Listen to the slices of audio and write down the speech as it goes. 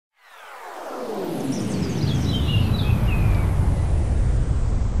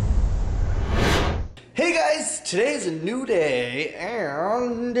Today is a new day,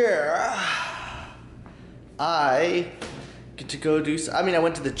 and I get to go do. I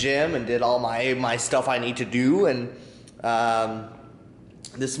went to the gym and did all my stuff I need to do, and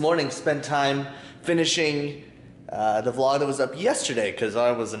this morning spent time finishing the vlog that was up yesterday because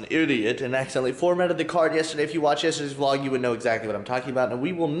I was an idiot and accidentally formatted the card yesterday. If you watch yesterday's vlog, you would know exactly what I'm talking about, and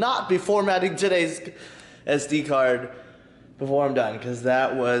we will not be formatting today's SD card before I'm done because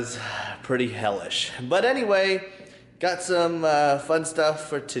that was pretty hellish. But anyway, got some fun stuff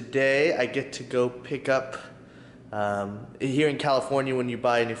for today. I get to go pick up here in California. When you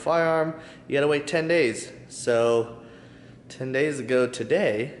buy a new firearm, you gotta wait 10 days. So 10 days ago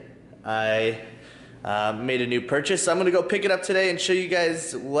today, I made a new purchase. So I'm gonna go pick it up today and show you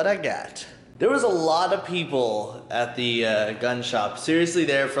guys what I got. There was a lot of people at the gun shop, seriously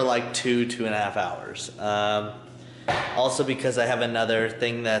there for like 2.5 hours. Also because I have another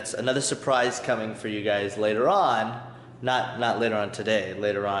surprise coming for you guys later on. Not later on today,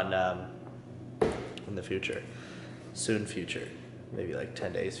 later on in the future. Soon future. Maybe like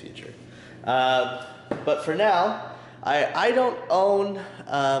 10 days future. But for now, I don't own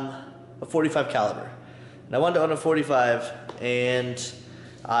a 45 caliber. And I wanted to own a 45, and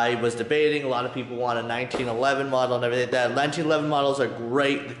I was debating. A lot of people want a 1911 model and everything like that. 1911 models are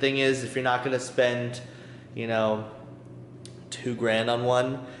great. The thing is, if you're not going to spend, you know, $2,000 on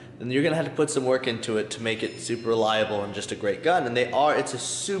one, then you're gonna have to put some work into it to make it super reliable and just a great gun. And it's a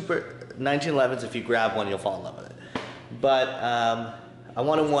super 1911s. If you grab one, you'll fall in love with it. But I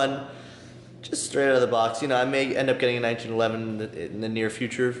wanted one just straight out of the box. You know, I may end up getting a 1911 in the near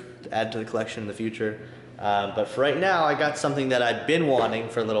future to add to the collection in the future. But for right now, I got something that I've been wanting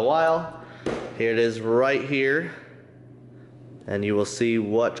for a little while. Here it is right here, and you will see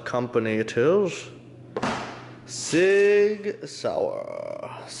what company it is. Sig Sauer.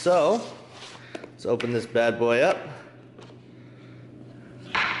 So, let's open this bad boy up.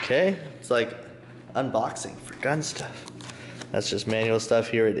 Okay, it's like unboxing for gun stuff. That's just manual stuff.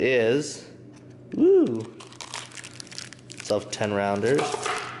 Here it is. Woo! Self 10 rounders.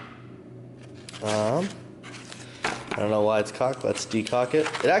 I don't know why it's cocked. Let's decock it.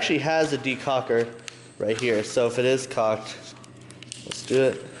 It actually has a decocker right here. So if it is cocked, let's do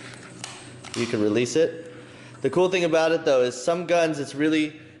it. You can release it. The cool thing about it though is some guns it's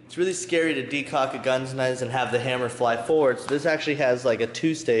really scary to decock a gun's knives and have the hammer fly forward. So this actually has like a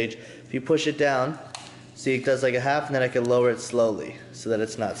 2-stage. If you push it down, see it does like a half, and then I can lower it slowly so that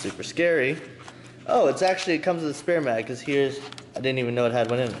it's not super scary. Oh, it comes with a spare mag, because I didn't even know it had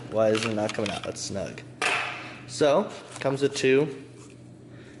one in it. Why isn't it not coming out? That's snug. So, comes with 2.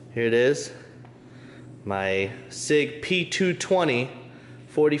 Here it is. My Sig P220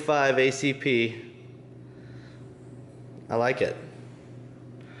 45 ACP. I like it.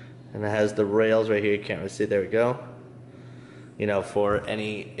 And it has the rails right here. You can't really see. There we go. You know, for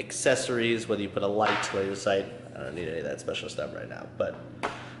any accessories, whether you put a light, laser sight. I don't need any of that special stuff right now. But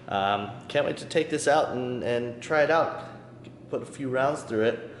can't wait to take this out and try it out. Put a few rounds through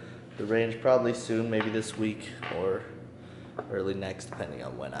it. The range probably soon, maybe this week or early next, depending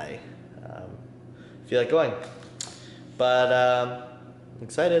on when I feel like going. But I'm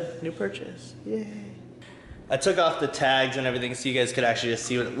excited. New purchase. Yay. I took off the tags and everything so you guys could actually just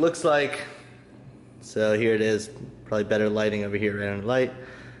see what it looks like. So here it is. Probably better lighting over here, right on the light.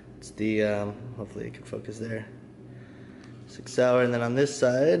 It's the, hopefully it can focus there. Sig Sauer, and then on this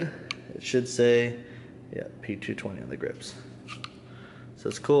side, it should say, yeah, P220 on the grips. So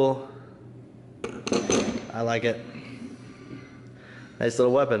it's cool. I like it. Nice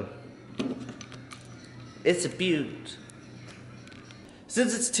little weapon. It's a beaut.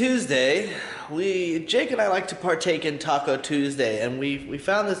 Since it's Tuesday, Jake and I like to partake in Taco Tuesday, and we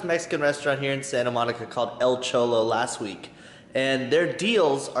found this Mexican restaurant here in Santa Monica called El Cholo last week, and their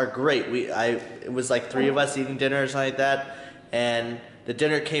deals are great. It was like 3 of us eating dinner or something like that, and the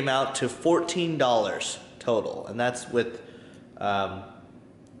dinner came out to $14 total, and that's with all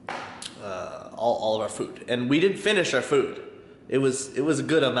of our food. And we didn't finish our food. It was a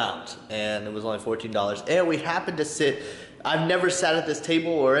good amount, and it was only $14. And we happened to sit. I've never sat at this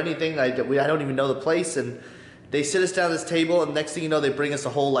table or anything. I don't even know the place, and they sit us down at this table, and next thing you know, they bring us a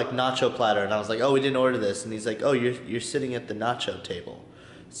whole like nacho platter, and I was like, oh, we didn't order this, and he's like, oh, you're sitting at the nacho table.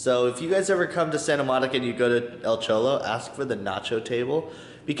 So if you guys ever come to Santa Monica and you go to El Cholo, ask for the nacho table,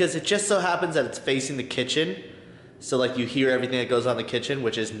 because it just so happens that it's facing the kitchen, so like you hear everything that goes on in the kitchen,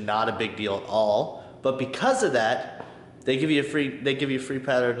 which is not a big deal at all. But because of that, they give you a free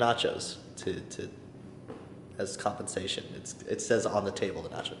platter of nachos as compensation. It says on the table, the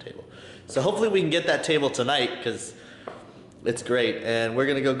nacho table. So hopefully we can get that table tonight, because it's great. And we're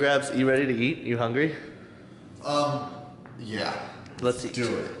gonna go grab. You ready to eat? You hungry? Yeah. Let's eat.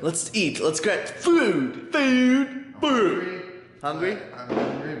 Do it. Let's eat. Let's get food. Food. Food. Hungry? I'm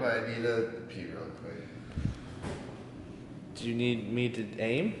hungry, but I need to pee real quick. Do you need me to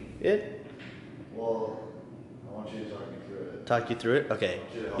aim it? Well, I want you to talk me through it. Talk you through it? Okay.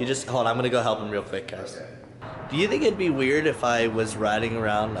 You just hold on. I'm gonna go help him real quick, guys. Okay. Do you think it'd be weird if I was riding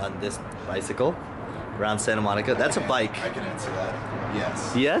around on this bicycle around Santa Monica? That's a bike. I can answer that.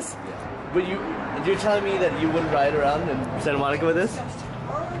 Yes. Yes? Yeah. But you're telling me that you wouldn't ride around in Santa Monica with this?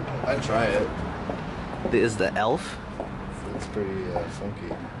 I'd try it. Is the elf? It's pretty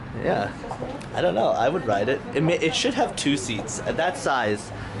funky. Yeah. I don't know. I would ride it. It should have 2 seats at that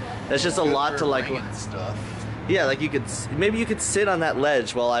size. That's just a lot to like. Stuff. Yeah, like maybe you could sit on that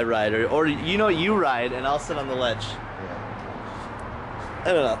ledge while I ride, or you ride and I'll sit on the ledge. Yeah.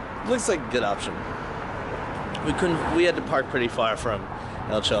 I don't know. Looks like a good option. We had to park pretty far from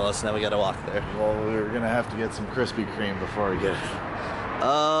El Cholo, so now we gotta walk there. Well, we're gonna have to get some Krispy Kreme before we get it.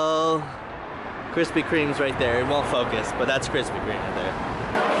 Oh, Krispy Kreme's right there. It won't focus, but that's Krispy Kreme right there.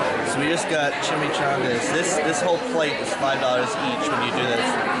 So we just got chimichangas. This whole plate is $5 each when you do this.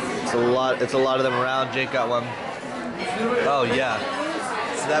 It's a lot. It's a lot of them around. Jake got one. Oh yeah.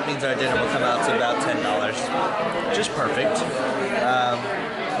 So that means our dinner will come out to about $10, just perfect.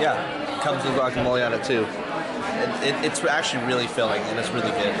 Yeah, comes with guacamole on it too. It's actually really filling and it's really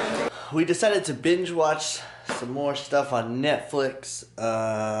good. We decided to binge watch some more stuff on Netflix.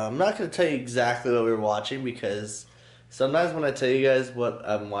 I'm not going to tell you exactly what we were watching because sometimes when I tell you guys what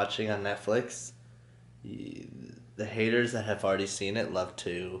I'm watching on Netflix, the haters that have already seen it love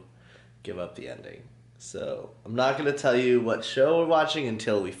to give up the ending. So I'm not going to tell you what show we're watching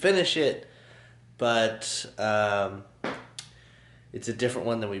until we finish it, but it's a different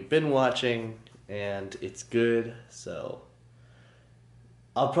one than we've been watching. And it's good, so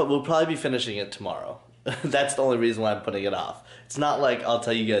we'll probably be finishing it tomorrow. That's the only reason why I'm putting it off. It's not like I'll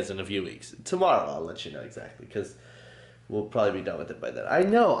tell you guys in a few weeks. Tomorrow I'll let you know exactly, because we'll probably be done with it by then. I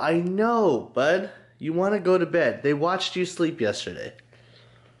know, bud. You want to go to bed. They watched you sleep yesterday.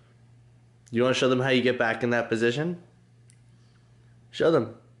 You want to show them how you get back in that position? Show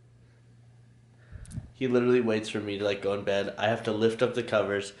them. He literally waits for me to like go in bed. I have to lift up the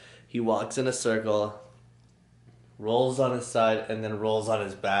covers. He walks in a circle, rolls on his side, and then rolls on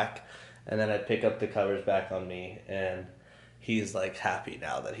his back. And then I pick up the covers back on me, and he's like happy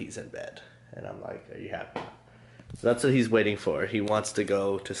now that he's in bed. And I'm like, are you happy? So that's what he's waiting for. He wants to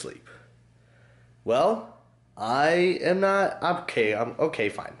go to sleep. Well, I am not. I'm okay,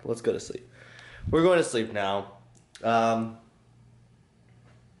 fine. Let's go to sleep. We're going to sleep now. Yeah,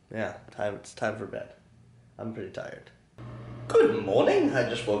 it's time for bed. I'm pretty tired. Good morning. I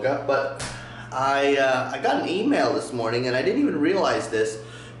just woke up, but I got an email this morning, and I didn't even realize this,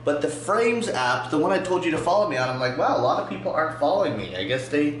 but the Frames app, the one I told you to follow me on, I'm like, wow, a lot of people aren't following me. I guess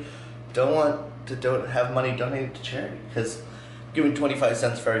they don't have money donated to charity, because I'm giving 25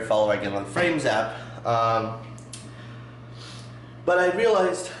 cents for every follower I get on the Frames app. But I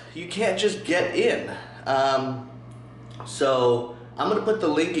realized you can't just get in. So I'm going to put the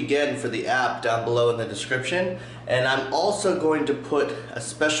link again for the app down below in the description, and I'm also going to put a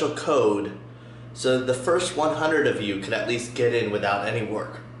special code so the first 100 of you can at least get in without any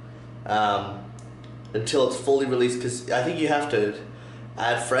work until it's fully released, because I think you have to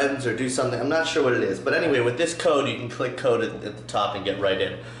add friends or do something. I'm not sure what it is, but anyway, with this code you can click code at the top and get right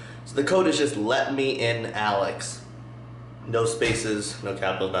in. So the code is just letmeinalex. No spaces, no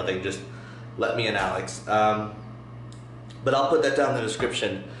capitals, nothing, just letmeinalex. But I'll put that down in the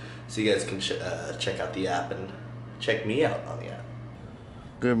description so you guys can check out the app and check me out on the app.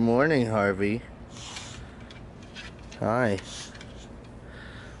 Good morning, Harvey. Hi.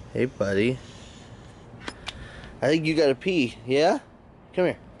 Hey, buddy. I think you gotta pee, yeah? Come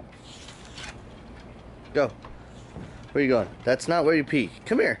here. Go. Where are you going? That's not where you pee.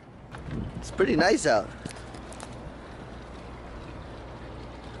 Come here. It's pretty nice out.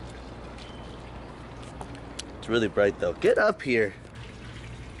 It's really bright though. Get up here.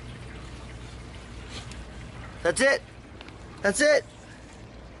 That's it. That's it.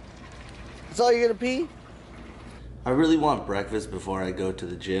 That's all you're gonna pee? I really want breakfast before I go to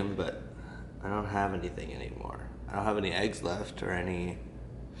the gym, but I don't have anything anymore. I don't have any eggs left or anything.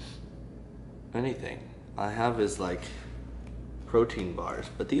 I have is like protein bars,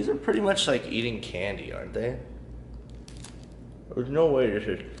 but these are pretty much like eating candy, aren't they? There's no way this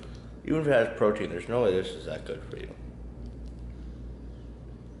is, even if it has protein, there's no way this is that good for you.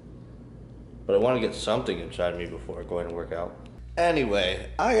 But I want to get something inside me before going to work out. Anyway,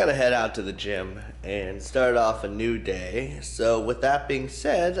 I gotta head out to the gym and start off a new day. So, with that being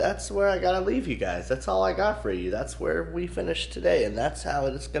said, that's where I gotta leave you guys. That's all I got for you. That's where we finished today, and that's how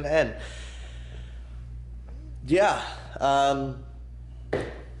it's gonna end. Yeah.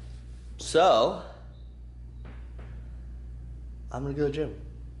 So, I'm gonna go to the gym,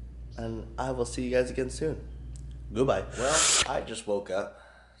 and I will see you guys again soon. Goodbye. Well, I just woke up,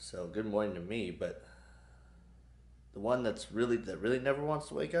 so good morning to me, but the one that really never wants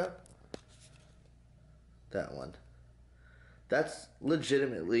to wake up, that one. That's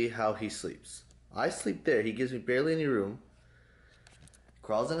legitimately how he sleeps. I sleep there. He gives me barely any room.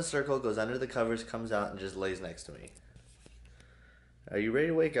 Crawls in a circle, goes under the covers, comes out, and just lays next to me. Are you ready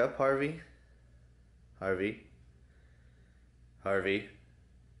to wake up, Harvey? Harvey? Harvey?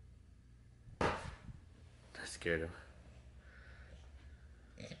 I scared him.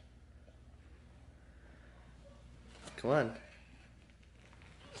 Come on.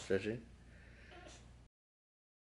 Stretching.